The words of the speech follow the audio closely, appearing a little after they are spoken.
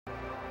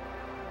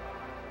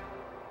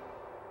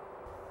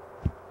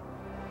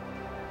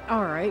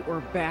Alright,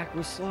 we're back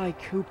with Sly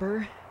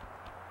Cooper,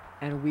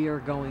 and we are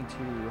going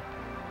to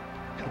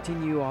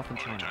continue off in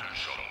China.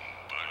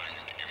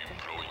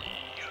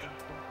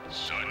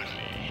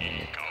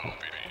 Suddenly,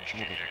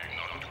 company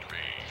not to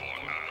pay for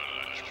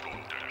avalanche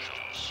protection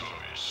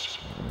service,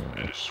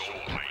 and so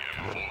I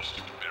am forced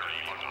to bury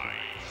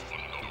alive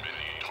under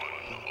many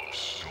tons of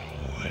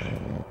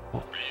snow.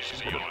 Please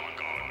be on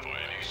guard for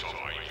any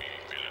surviving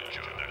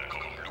villager that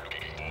come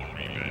looking for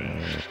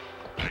revenge.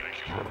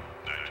 Thank you.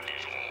 That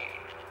is all.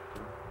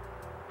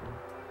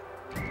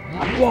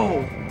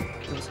 Whoa!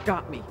 It just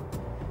got me.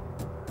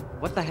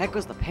 What the heck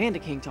was the Panda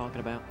King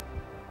talking about?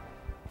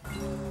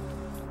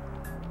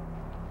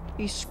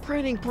 He's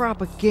spreading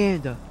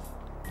propaganda.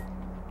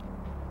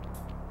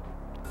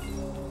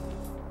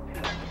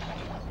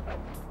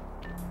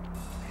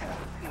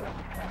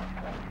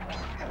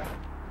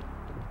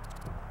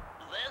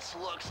 This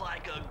looks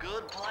like a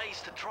good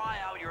place to try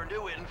out your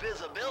new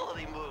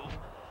invisibility move.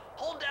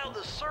 Hold down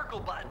the circle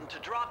button to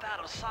drop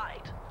out of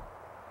sight.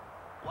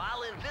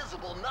 While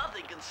invisible,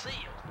 nothing can see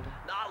you.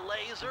 Not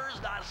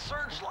lasers, not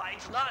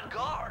searchlights, not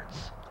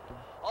guards.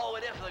 Oh,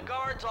 and if the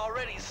guards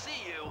already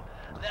see you,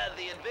 then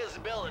the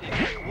invisibility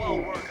trick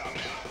won't work on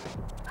them.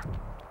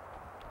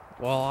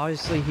 Well,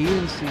 obviously he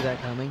didn't see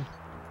that coming.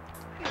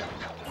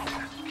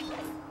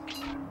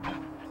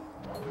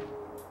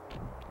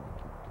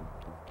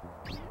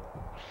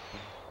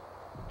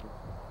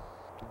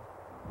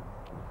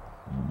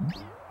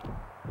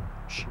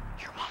 Shh,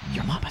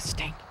 your mama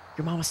stink.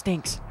 Your mama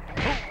stinks.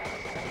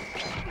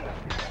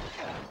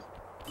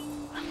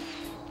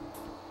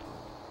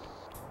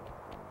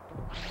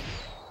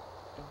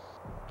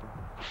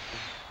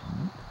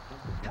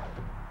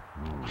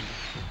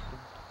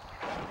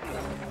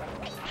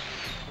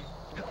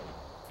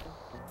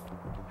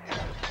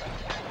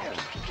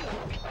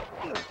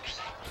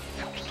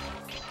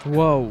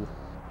 Whoa.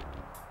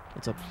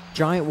 It's a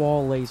giant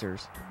wall of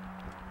lasers.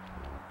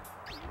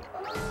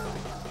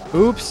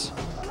 Oops.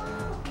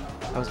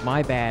 That was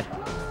my bad.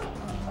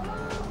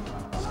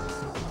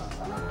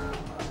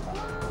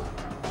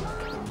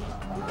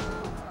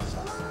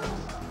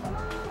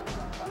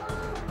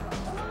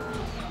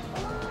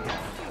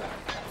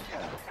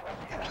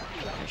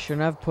 I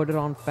shouldn't have put it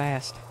on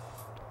fast.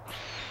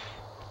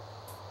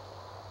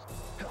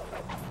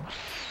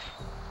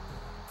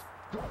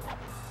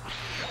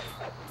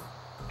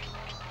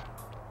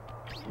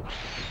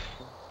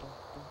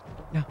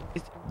 No,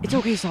 it's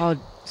okay, solid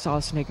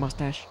snake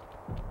mustache.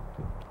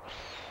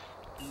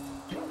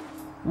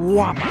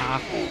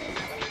 Whoppa!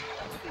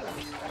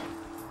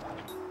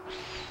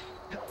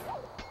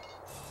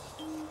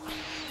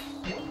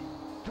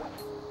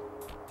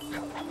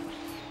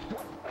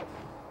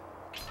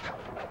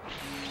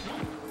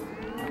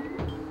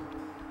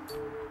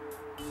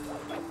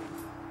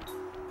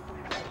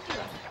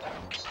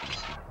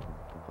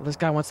 Well, this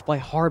guy wants to play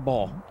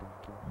hardball.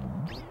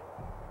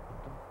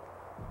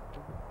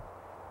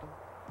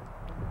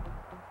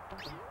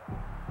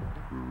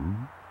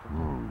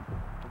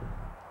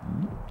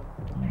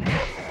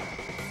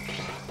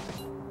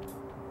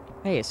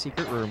 Hey, a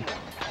secret room.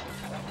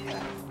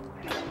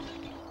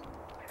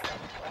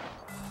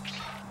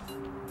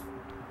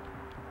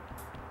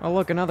 Oh,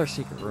 look, another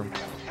secret room.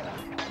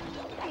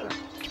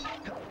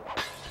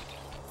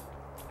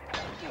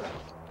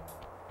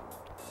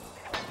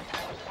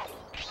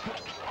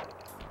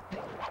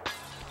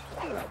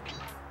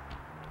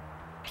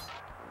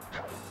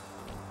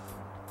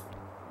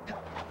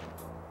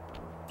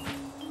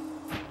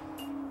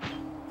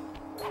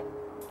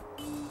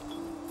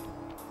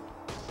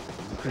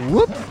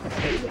 Whoop!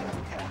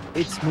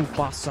 It's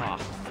Mufasa.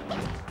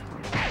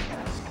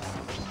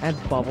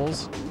 And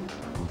Bubbles.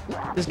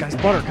 This guy's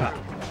Buttercup.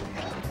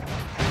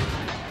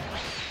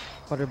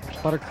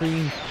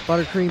 Buttercream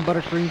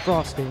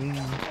frosting.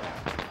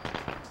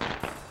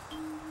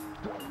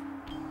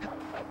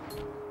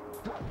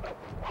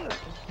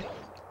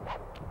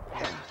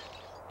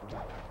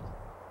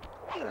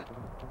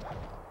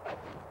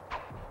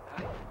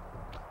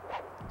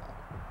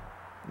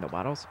 No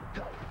bottles.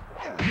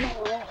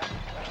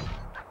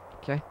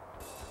 Okay.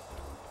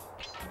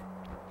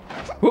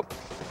 Whoop.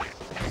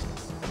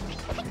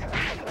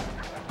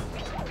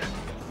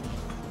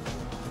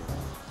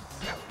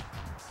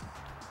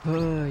 Ay,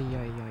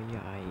 ay, ay,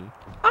 ay.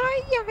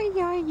 Ay, ay,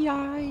 ay,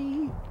 ay.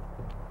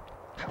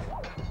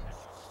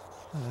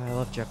 I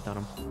love Jeff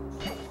Dunham.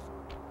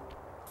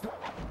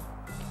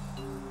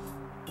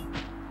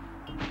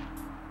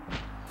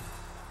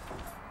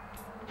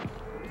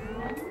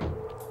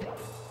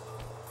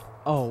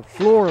 Oh,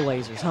 floor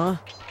lasers, huh?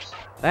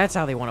 That's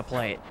how they want to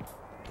play it.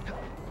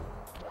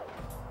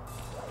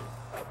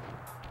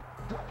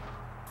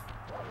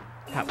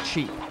 How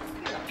cheap.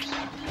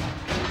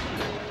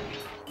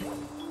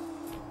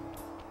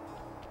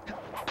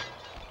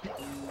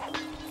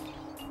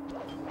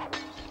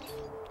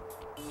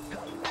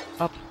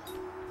 Up.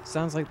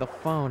 Sounds like the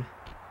phone.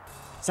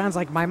 Sounds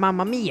like my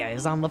Mamma Mia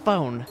is on the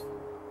phone.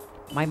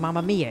 My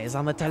Mamma Mia is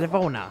on the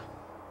telefona.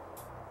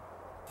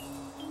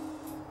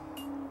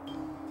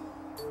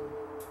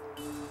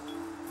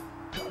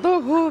 The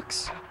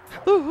hooks!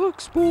 The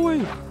hooks, boy!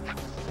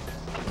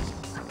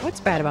 What's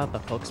bad about the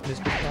hooks,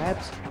 Mr.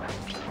 Krabs?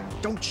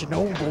 Don't you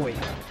know, boy?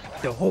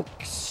 The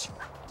hooks.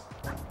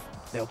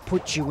 They'll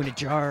put you in a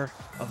jar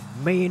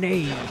of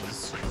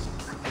mayonnaise.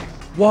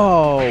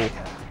 Whoa!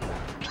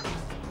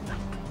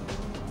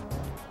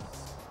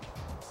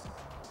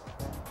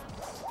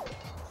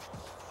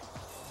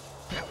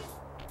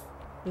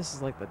 This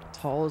is like the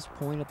tallest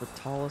point of the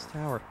tallest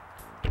tower.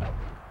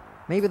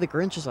 Maybe the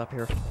Grinch is up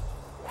here.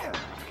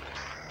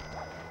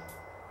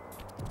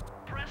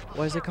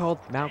 What is it called?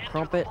 Mount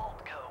Crumpet?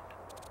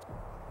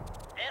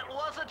 It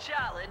was a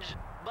challenge,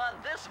 but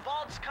this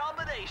vault's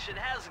combination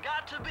has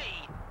got to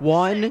be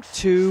 1, 6,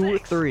 2,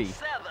 6, 3.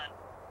 7.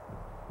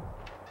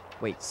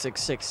 Wait,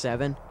 6, 6,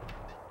 7?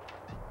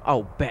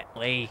 Oh,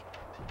 Bentley.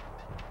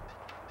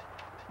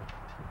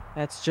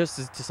 That's just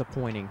as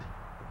disappointing.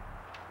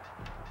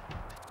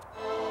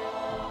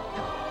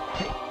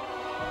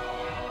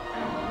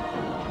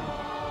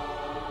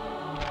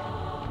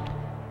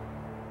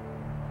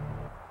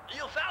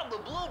 You found the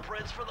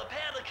blueprints for the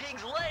Panda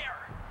King's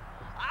lair.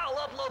 I'll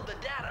upload the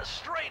data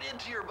straight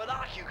into your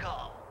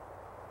binocucom.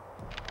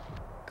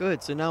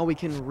 Good, so now we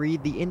can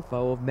read the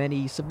info of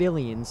many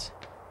civilians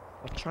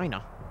of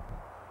China.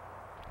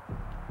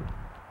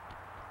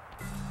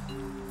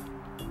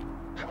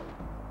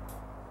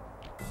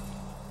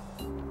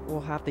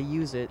 We'll have to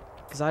use it,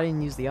 because I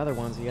didn't use the other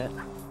ones yet.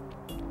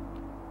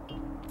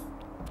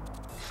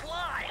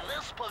 Sly,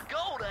 this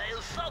pagoda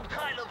is some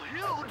kind of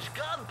huge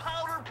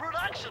gunpowder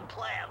production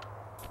plant.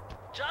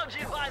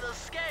 Judging by the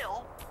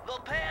scale, the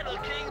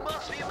Panda King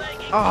must be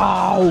making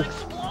Oh!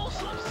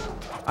 explosives.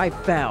 I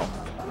fell.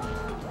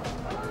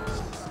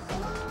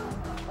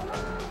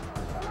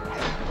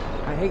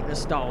 I hate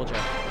nostalgia.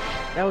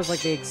 That was like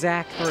the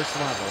exact first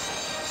level.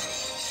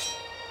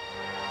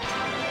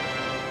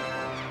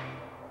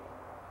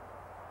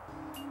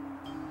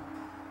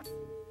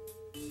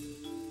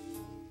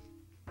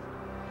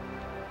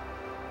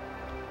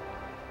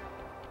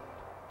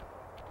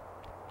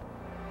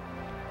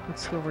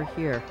 Let's go over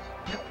here.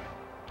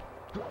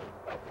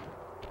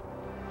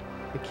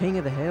 The King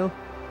of the Hill?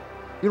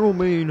 You don't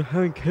mean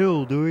Hank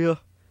Hill, do ya?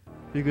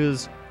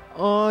 Because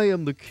I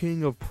am the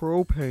king of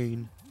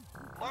propane.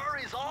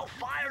 Murray's all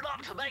fired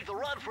up to make the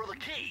run for the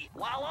key.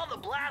 While on the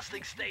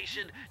blasting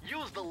station,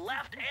 use the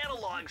left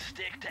analog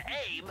stick to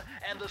aim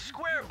and the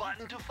square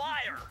button to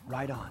fire.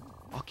 Right on.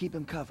 I'll keep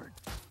him covered.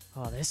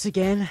 Oh, this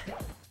again?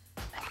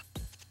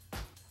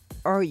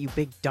 Oh, you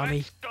big dummy.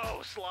 Let's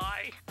go,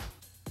 Sly.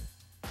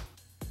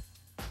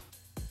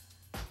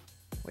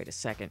 Wait a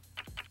second.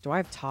 Do I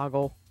have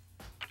toggle?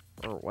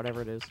 Or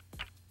whatever it is.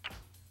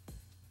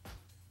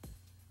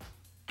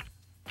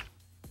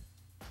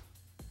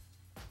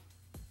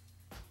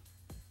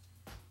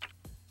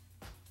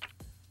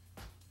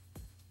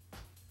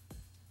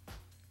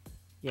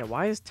 Yeah,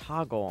 why is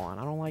toggle on?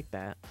 I don't like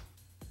that.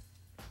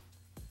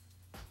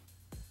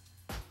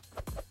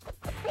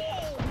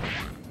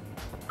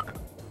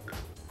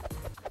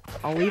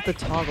 I'll leave the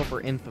toggle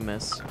for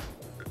Infamous,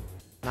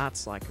 not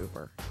Sly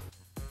Cooper.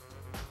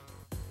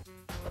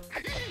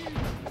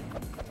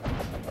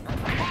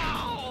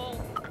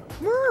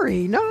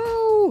 Murray,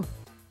 no!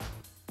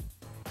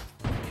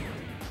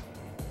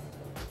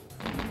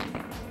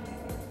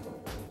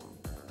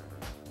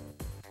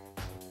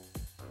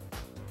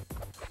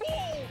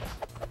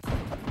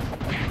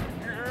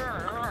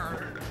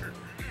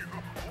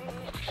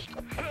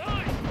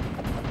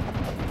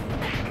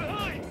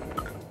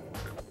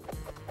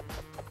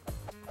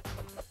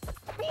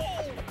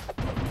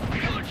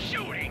 Good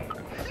shooting.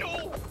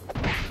 No.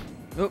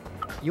 Oh,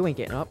 you ain't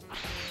getting up.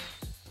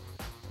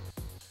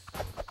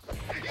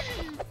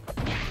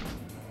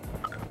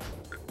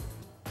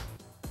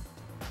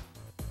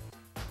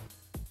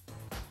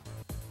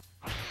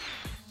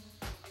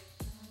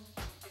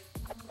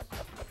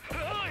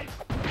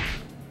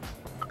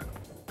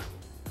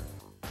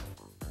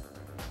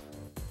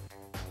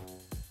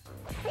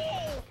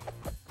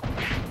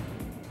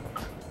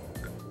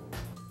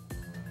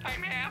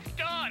 I'm half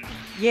done.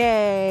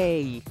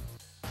 Yay!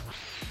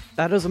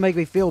 That doesn't make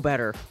me feel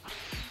better.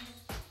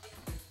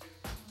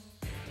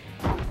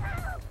 No.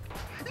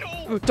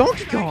 Oh,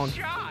 Donkey Kong! Nice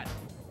shot.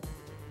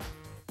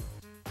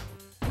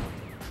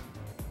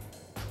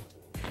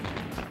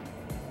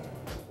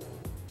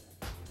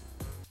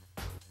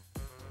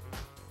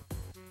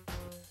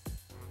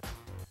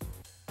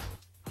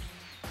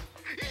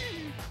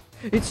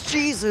 It's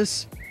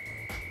Jesus!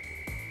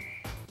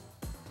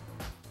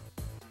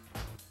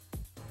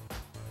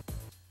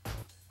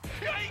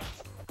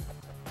 Yikes.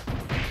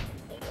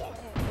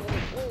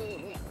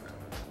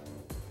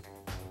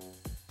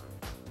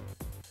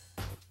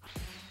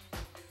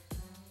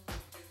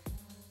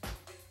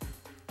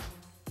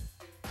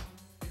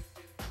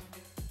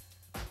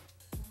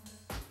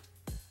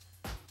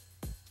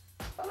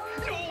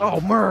 Oh,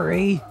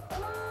 Murray!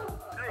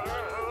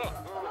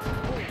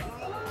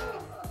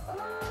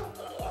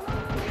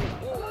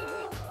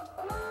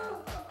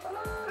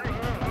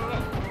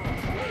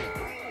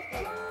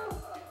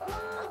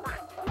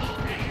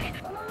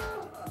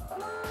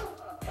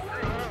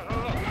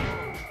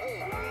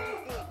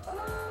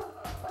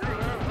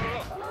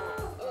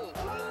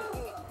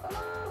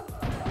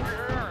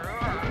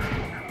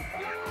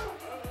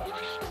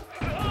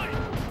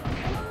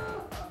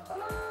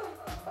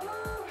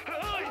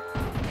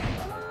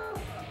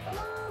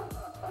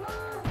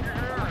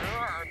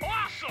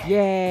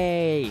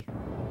 Yay!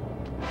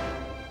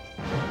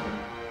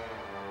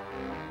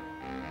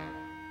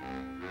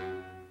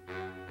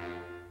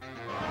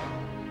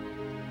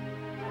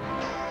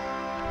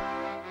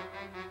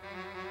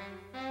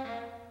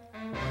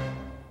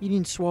 You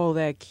didn't swallow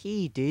that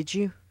key, did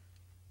you?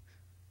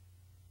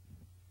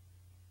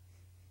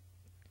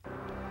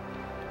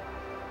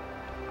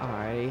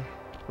 Alrighty.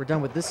 We're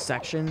done with this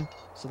section,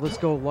 so let's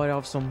go light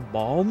off some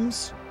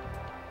bombs.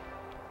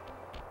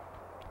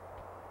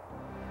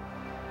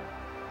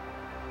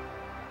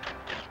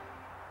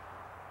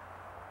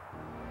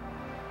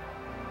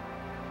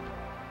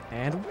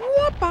 And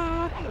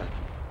whoopa!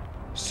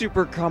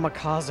 Super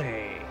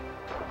kamikaze.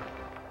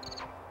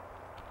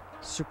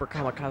 Super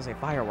kamikaze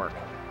firework.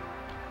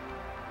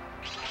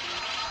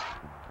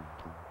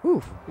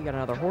 Oof, we got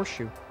another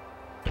horseshoe.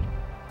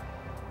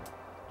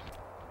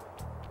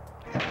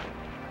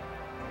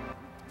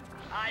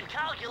 I've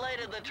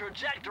calculated the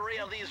trajectory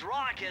of these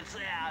rockets,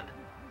 and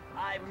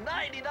I'm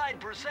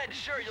 99%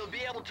 sure you'll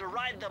be able to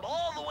ride them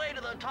all the way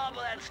to the top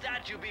of that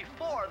statue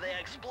before they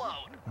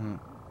explode.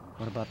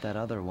 What about that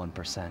other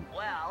 1%?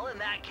 Well, in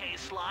that case,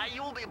 Sly,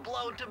 you will be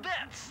blown to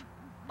bits.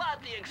 But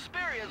the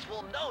experience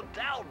will no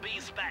doubt be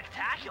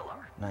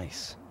spectacular.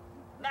 Nice.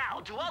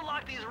 Now, to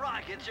unlock these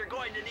rockets, you're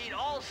going to need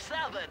all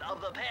 7 of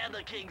the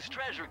Panda King's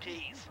treasure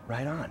keys.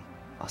 Right on.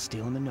 I'll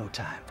steal them in no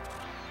time.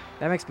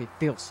 That makes me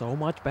feel so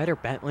much better,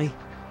 Bentley.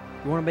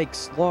 You want to make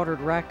slaughtered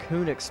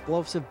raccoon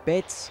explosive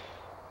bits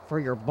for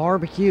your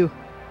barbecue?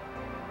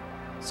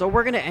 So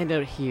we're going to end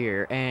it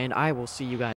here, and I will see you guys